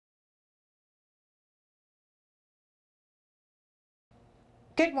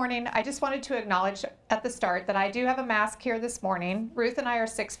Good morning. I just wanted to acknowledge at the start that I do have a mask here this morning. Ruth and I are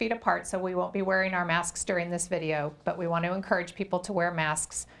 6 feet apart, so we won't be wearing our masks during this video, but we want to encourage people to wear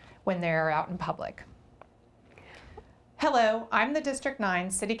masks when they're out in public. Hello, I'm the District 9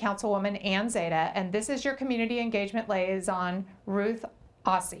 City Councilwoman Ann Zeta, and this is your Community Engagement Liaison, Ruth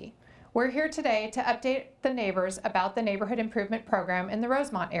Ossie. We're here today to update the neighbors about the Neighborhood Improvement Program in the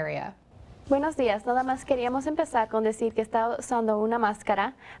Rosemont area. Buenos días, nada más queríamos empezar con decir que está usando una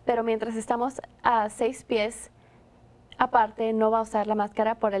máscara, pero mientras estamos a 6 pies aparte no va a usar la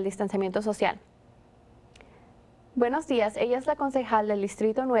máscara por el distanciamiento social. Buenos días, ella es la concejal del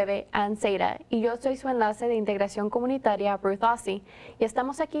Distrito 9, Ann Zeta, y yo soy su enlace de integración comunitaria, Ruth Ossie, y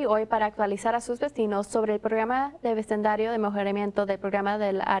estamos aquí hoy para actualizar a sus vecinos sobre el programa de vecindario de mejoramiento del programa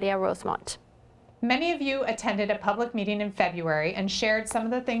del área Rosemont. Many of you attended a public meeting in February and shared some of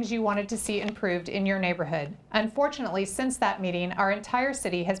the things you wanted to see improved in your neighborhood. Unfortunately, since that meeting, our entire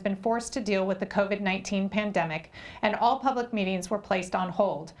city has been forced to deal with the COVID-19 pandemic, and all public meetings were placed on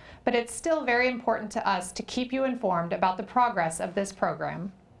hold. But it's still very important to us to keep you informed about the progress of this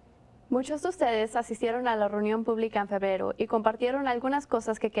program. Muchos de ustedes asistieron a la reunión pública en febrero y compartieron algunas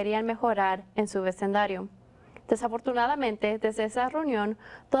cosas que querían mejorar en su vecindario. Desafortunadamente, desde esa reunión,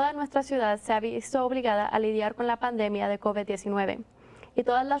 toda nuestra ciudad se ha visto obligada a lidiar con la pandemia de COVID-19 y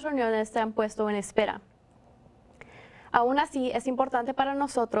todas las reuniones se han puesto en espera. Aún así, es importante para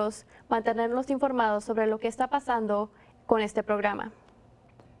nosotros mantenerlos informados sobre lo que está pasando con este programa.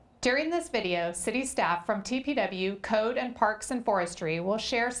 During this video, city staff from TPW, Code and Parks and Forestry will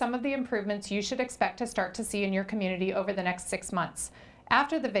share some of the improvements you should expect to start to see in your community over the next 6 months.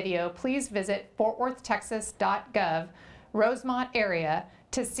 After the video, please visit fortworthtexas.gov, Rosemont area,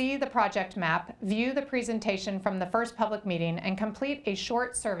 to see the project map, view the presentation from the first public meeting, and complete a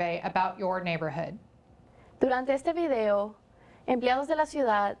short survey about your neighborhood. Durante este video, empleados de la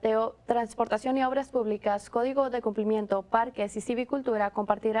ciudad de Transportación y Obras Públicas, Código de Cumplimiento, Parques y Civicultura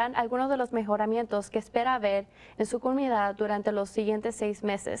compartirán algunos de los mejoramientos que espera ver en su comunidad durante los siguientes 6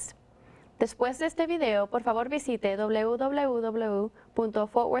 meses. Después de este video, por favor visite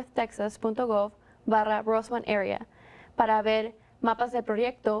www.fortworthtexas.gov/Rosemont Area para ver mapas del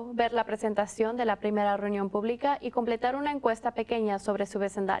proyecto, ver la presentación de la primera reunión pública y completar una encuesta pequeña sobre su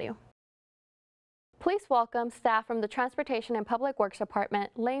vecindario. Please welcome staff from the Transportation and Public Works Department,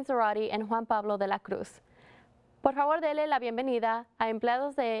 Lane Zarate and Juan Pablo de la Cruz. Por favor, dele la bienvenida a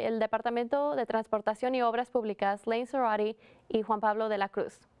empleados del Departamento de Transportación y Obras Públicas, Lane Zarate y Juan Pablo de la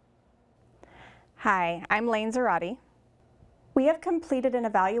Cruz. Hi, I'm Lane Zarate. We have completed an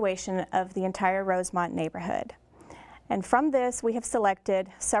evaluation of the entire Rosemont neighborhood. And from this, we have selected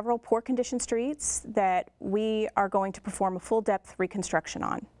several poor condition streets that we are going to perform a full depth reconstruction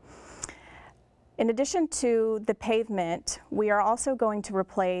on. In addition to the pavement, we are also going to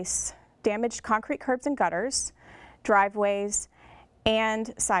replace damaged concrete curbs and gutters, driveways,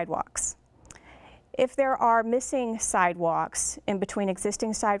 and sidewalks. If there are missing sidewalks in between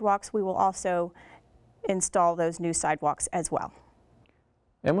existing sidewalks, we will also install those new sidewalks as well.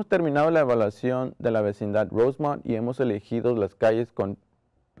 Hemos terminado la evaluación de la vecindad Rosemont y hemos elegido las calles con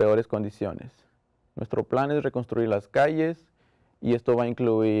peores condiciones. Nuestro plan es reconstruir las calles y esto va a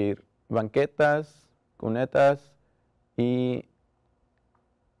incluir banquetas, cunetas y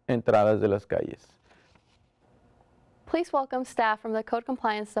entradas de las calles. Please welcome staff from the Code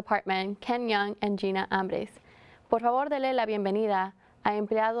Compliance Department, Ken Young and Gina Ambris. Por favor, dele la bienvenida a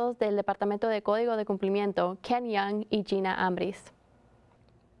empleados del Departamento de Código de Cumplimiento, Ken Young y Gina Ambris.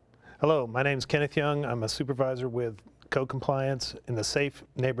 Hello, my name is Kenneth Young. I'm a supervisor with Code Compliance in the Safe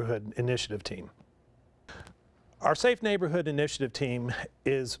Neighborhood Initiative team. Our Safe Neighborhood Initiative team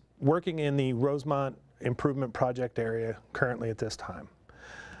is working in the Rosemont Improvement Project area currently at this time.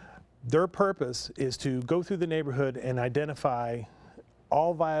 Their purpose is to go through the neighborhood and identify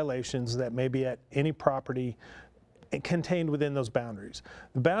all violations that may be at any property contained within those boundaries.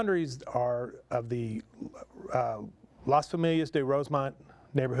 The boundaries are of the Las Familias de Rosemont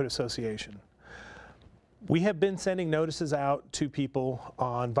Neighborhood Association. We have been sending notices out to people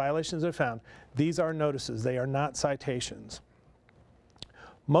on violations that are found. These are notices, they are not citations.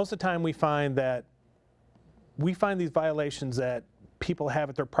 Most of the time we find these violations that people have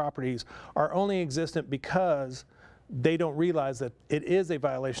at their properties are only existent because they don't realize that it is a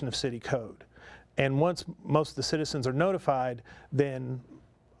violation of city code. And once most of the citizens are notified, then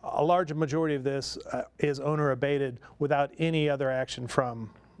a large majority of this is owner abated without any other action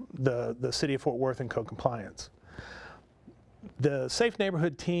from the City of Fort Worth and Code Compliance. The Safe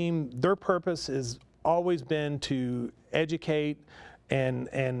Neighborhood team, their purpose has always been to educate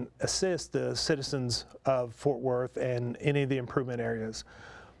and assist the citizens of Fort Worth and any of the improvement areas.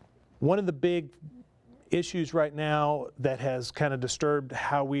 One of the big issues right now that has kind of disturbed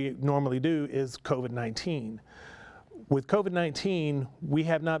how we normally do is COVID-19. With COVID-19, we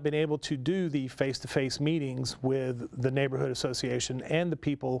have not been able to do the face-to-face meetings with the neighborhood association and the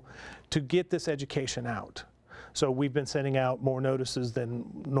people to get this education out. So we've been sending out more notices than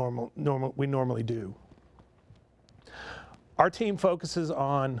we normally do. Our team focuses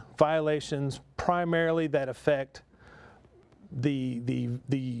on violations primarily that affect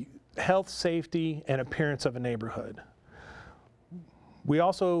the health, safety, and appearance of a neighborhood. We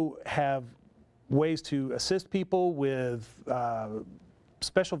also have ways to assist people with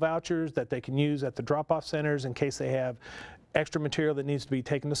special vouchers that they can use at the drop-off centers in case they have extra material that needs to be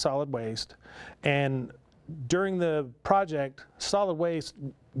taken to solid waste. And during the project, solid waste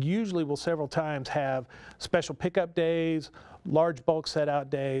usually will several times have special pickup days, large bulk set-out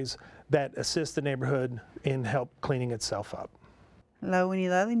days that assist the neighborhood in help cleaning itself up. La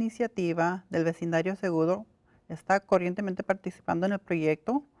unidad de iniciativa del vecindario seguro está corrientemente participando en el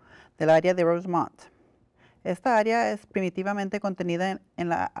proyecto del área de Rosemont. Esta área es primitivamente contenida en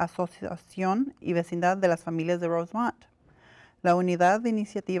la asociación y vecindad de las familias de Rosemont. La unidad de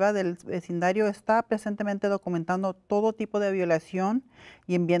iniciativa del vecindario está presentemente documentando todo tipo de violación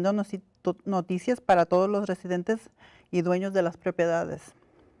y enviando noticias para todos los residentes y dueños de las propiedades.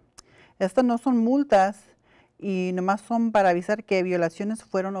 Estas no son multas y nomás son para avisar que violaciones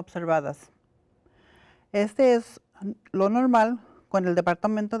fueron observadas. Este es lo normal con el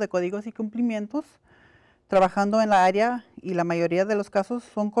Departamento de Códigos y Cumplimientos, trabajando en la área, y la mayoría de los casos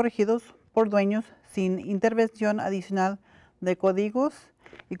son corregidos por dueños sin intervención adicional de códigos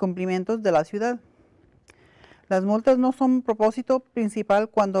y cumplimientos de la ciudad. Las multas no son propósito principal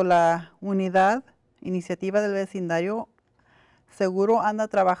cuando la unidad iniciativa del vecindario seguro anda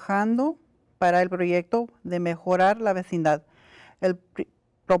trabajando para el proyecto de mejorar la vecindad. El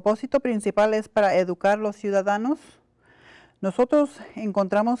propósito principal es para educar a los ciudadanos. Nosotros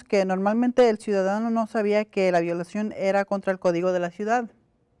encontramos que normalmente el ciudadano no sabía que la violación era contra el código de la ciudad.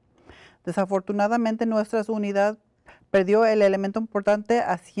 Desafortunadamente, nuestra unidad perdió el elemento importante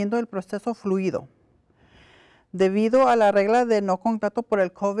haciendo el proceso fluido. Debido a la regla de no contacto por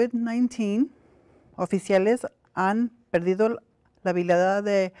el COVID-19, oficiales han perdido la habilidad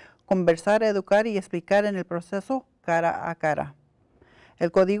de conversar, educar y explicar en el proceso cara a cara.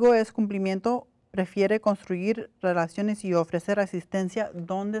 El código es cumplimiento, prefiere construir relaciones y ofrecer asistencia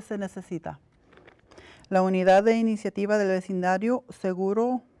donde se necesita. La unidad de iniciativa del vecindario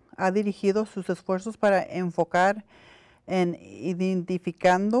seguro ha dirigido sus esfuerzos para enfocar en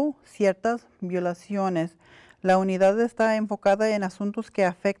identificando ciertas violaciones. La unidad está enfocada en asuntos que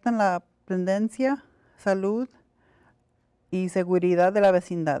afectan la prudencia, salud y seguridad de la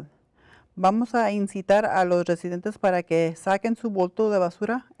vecindad. Vamos a incitar a los residentes para que saquen su bulto de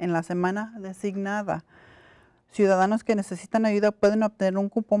basura en la semana designada. Ciudadanos que necesitan ayuda pueden obtener un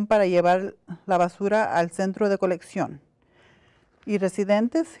cupón para llevar la basura al centro de colección. Y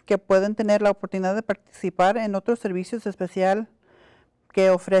residentes que pueden tener la oportunidad de participar en otros servicios especiales que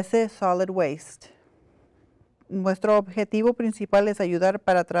ofrece Solid Waste. Nuestro objetivo principal es ayudar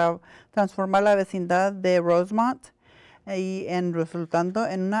para transformar la vecindad de Rosemont y resultando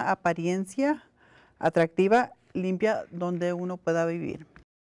en una apariencia atractiva, limpia, donde uno pueda vivir.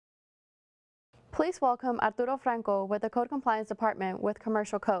 Please welcome Arturo Franco with the Code Compliance Department with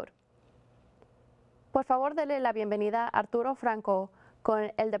Commercial Code. Por favor, dele la bienvenida a Arturo Franco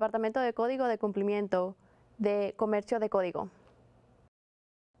con el Departamento de Código de Cumplimiento de Comercio de Código.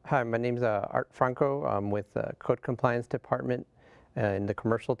 Hi, my name is Art Franco. I'm with the Code Compliance Department in the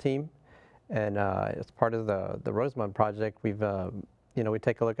commercial team. And as part of the Rosemont project, we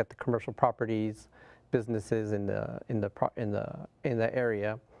take a look at the commercial properties, businesses in the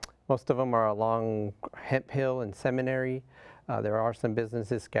area. Most of them are along Hemp Hill and Seminary. There are some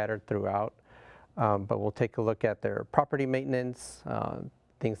businesses scattered throughout, but we'll take a look at their property maintenance,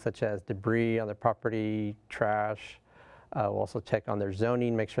 things such as debris on their property, trash. We'll also check on their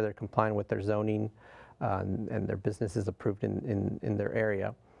zoning, make sure they're complying with their zoning and their business is approved in their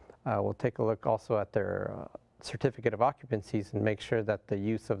area. We'll take a look also at their certificate of occupancies and make sure that the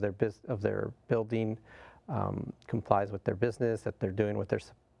use of their building complies with their business, that they're doing what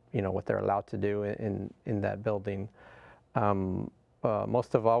they're allowed to do in that building.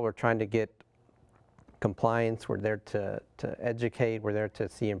 Most of all, we're trying to get compliance. We're there to educate. We're there to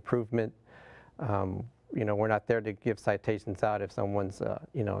see improvement. We're not there to give citations out if someone's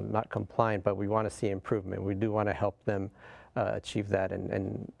not compliant, but we want to see improvement. We do want to help them achieve that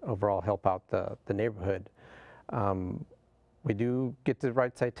and overall help out the neighborhood. We do get to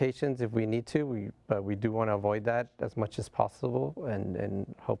write citations if we need to, but we do want to avoid that as much as possible and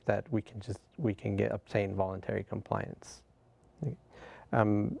hope that we can obtain voluntary compliance. Me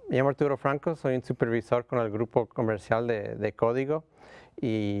llamo Arturo Franco, soy un supervisor con el grupo comercial de código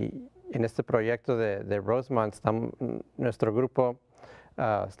y en este proyecto de Rosemont, nuestro grupo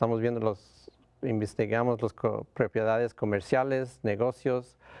estamos viendo investigamos las propiedades comerciales,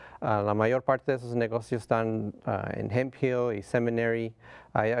 negocios. La mayor parte de esos negocios están en Hemp Hill y Seminary,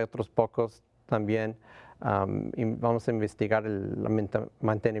 hay otros pocos también. Y vamos a investigar el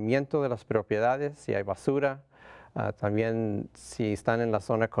mantenimiento de las propiedades, si hay basura, también si están en la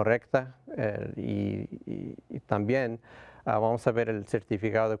zona correcta y también vamos a ver el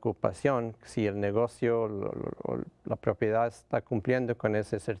certificado de ocupación, si el negocio o la propiedad está cumpliendo con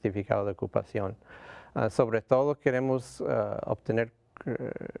ese certificado de ocupación. Sobre todo queremos obtener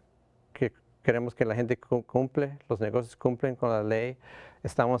queremos que la gente cumple, los negocios cumplen con la ley.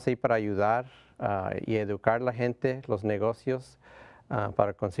 Estamos ahí para ayudar y educar a la gente, los negocios,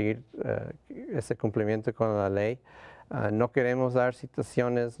 para conseguir ese cumplimiento con la ley. No queremos dar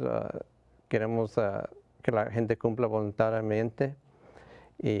situaciones, queremos que la gente cumpla voluntariamente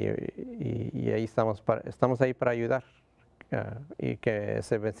y ahí estamos ahí para ayudar y que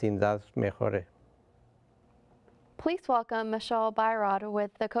esa vecindad mejore. Please welcome Michelle Byrod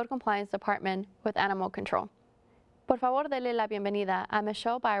with the Code Compliance Department with Animal Control. Por favor, dele la bienvenida a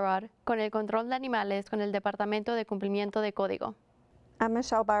Michelle Byrod con el control de animales con el Departamento de Cumplimiento de Código. I'm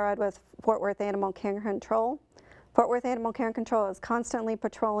Michelle Byrod with Fort Worth Animal Care Control. Fort Worth Animal Care Control is constantly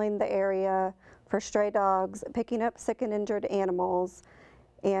patrolling the area for stray dogs, picking up sick and injured animals,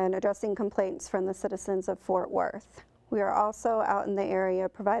 and addressing complaints from the citizens of Fort Worth. We are also out in the area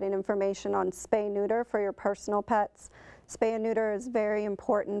providing information on spay-neuter for your personal pets. Spay and neuter is very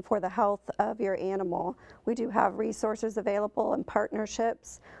important for the health of your animal. We do have resources available and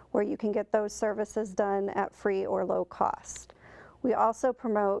partnerships where you can get those services done at free or low cost. We also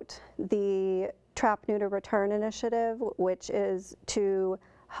promote the Trap, Neuter, Return initiative, which is to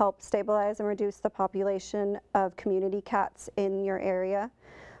help stabilize and reduce the population of community cats in your area.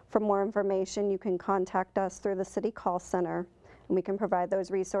 For more information, you can contact us through the city call center, and we can provide those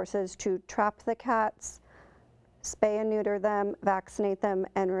resources to trap the cats, spay and neuter them, vaccinate them,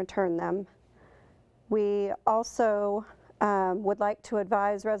 and return them. We also would like to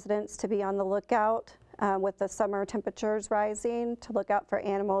advise residents to be on the lookout with the summer temperatures rising, to look out for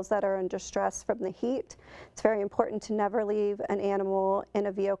animals that are in distress from the heat. It's very important to never leave an animal in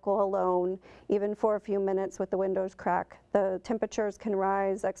a vehicle alone, even for a few minutes with the windows cracked. The temperatures can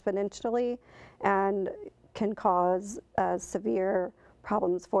rise exponentially and can cause severe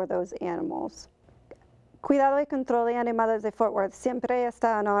problems for those animals. Cuidado y Control de Animales de Fort Worth siempre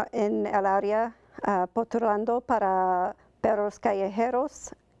está en el área patrullando para perros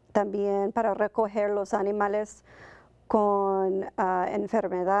callejeros, también para recoger los animales con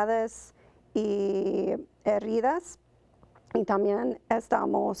enfermedades y heridas. Y también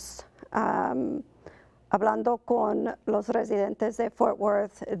estamos hablando con los residentes de Fort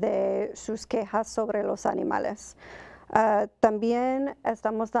Worth de sus quejas sobre los animales. También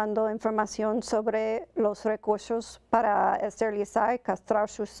estamos dando información sobre los recursos para esterilizar y castrar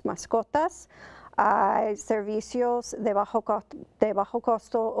sus mascotas. Hay servicios de bajo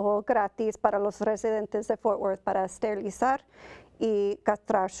costo o gratis para los residentes de Fort Worth para esterilizar y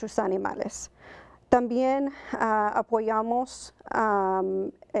castrar sus animales. También apoyamos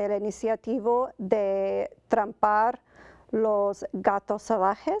el iniciativo de trampar los gatos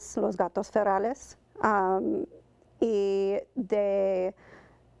salvajes, los gatos ferales, y de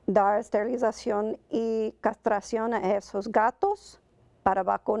dar esterilización y castración a esos gatos para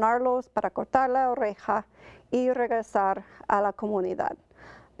vacunarlos, para cortar la oreja y regresar a la comunidad.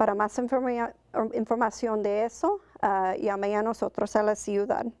 Para más información de eso, llame a nosotros a la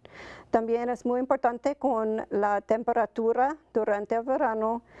ciudad. También es muy importante con la temperatura durante el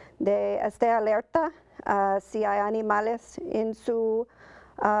verano de estar alerta si hay animales en su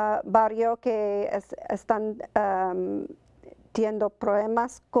barrio que están teniendo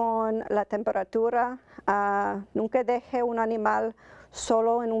problemas con la temperatura. Nunca deje un animal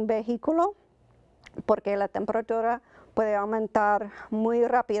solo en un vehículo porque la temperatura puede aumentar muy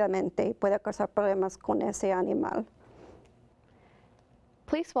rápidamente y puede causar problemas con ese animal.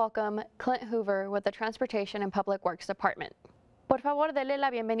 Please welcome Clint Hoover with the Transportation and Public Works Department. Por favor, dele la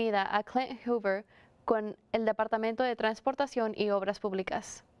bienvenida a Clint Hoover con el Departamento de Transportación y Obras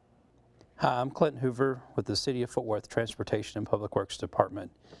Públicas. Hi, I'm Clint Hoover with the City of Fort Worth Transportation and Public Works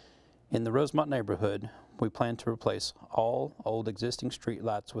Department. In the Rosemont neighborhood, we plan to replace all old existing street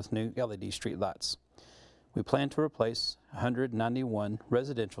lights with new LED street lights. We plan to replace 191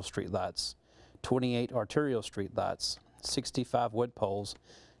 residential streetlights, 28 arterial streetlights, 65 wood poles,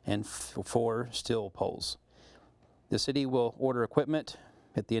 and 4 steel poles. The city will order equipment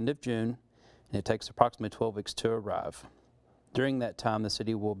at the end of June, and it takes approximately 12 weeks to arrive. During that time, the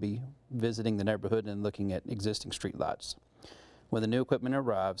city will be visiting the neighborhood and looking at existing streetlights. When the new equipment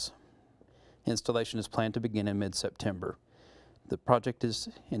arrives, installation is planned to begin in mid-September. The project is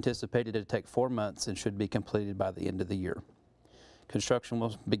anticipated to take 4 months and should be completed by the end of the year. Construction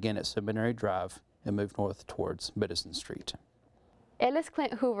will begin at Seminary Drive and move north towards Medicine Street. Él es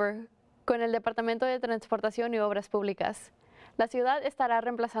Clint Hoover con el Departamento de Transportación y Obras Públicas. La ciudad estará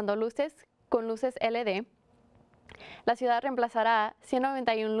reemplazando luces con luces LED. La ciudad reemplazará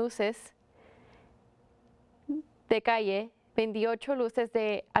 191 luces de calle, 28 luces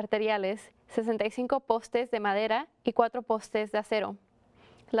de arteriales, 65 postes de madera y 4 postes de acero.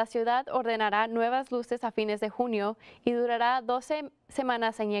 La ciudad ordenará nuevas luces a fines de junio y durará 12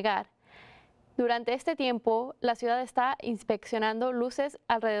 semanas en llegar. Durante este tiempo, la ciudad está inspeccionando luces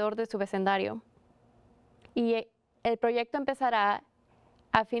alrededor de su vecindario. Y el proyecto empezará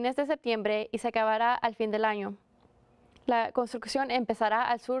a fines de septiembre y se acabará al fin del año. La construcción empezará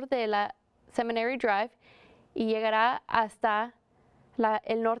al sur de la Seminary Drive y llegará hasta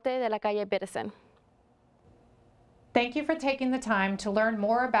el norte de la calle Peterson. Thank you for taking the time to learn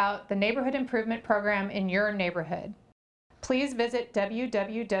more about the Neighborhood Improvement Program in your neighborhood. Please visit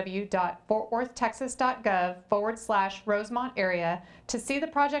www.fortworthtexas.gov/Rosemont area to see the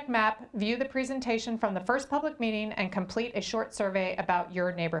project map, view the presentation from the first public meeting, and complete a short survey about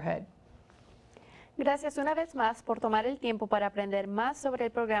your neighborhood. Gracias una vez más por tomar el tiempo para aprender más sobre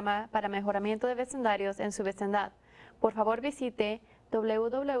el programa para mejoramiento de vecindarios en su vecindad. Por favor, visite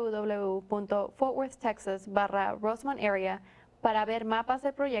www.fortworthtexas.gov/Rosemont area para ver mapas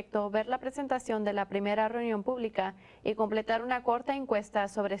del proyecto, ver la presentación de la primera reunión pública y completar una corta encuesta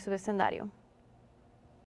sobre su vecindario.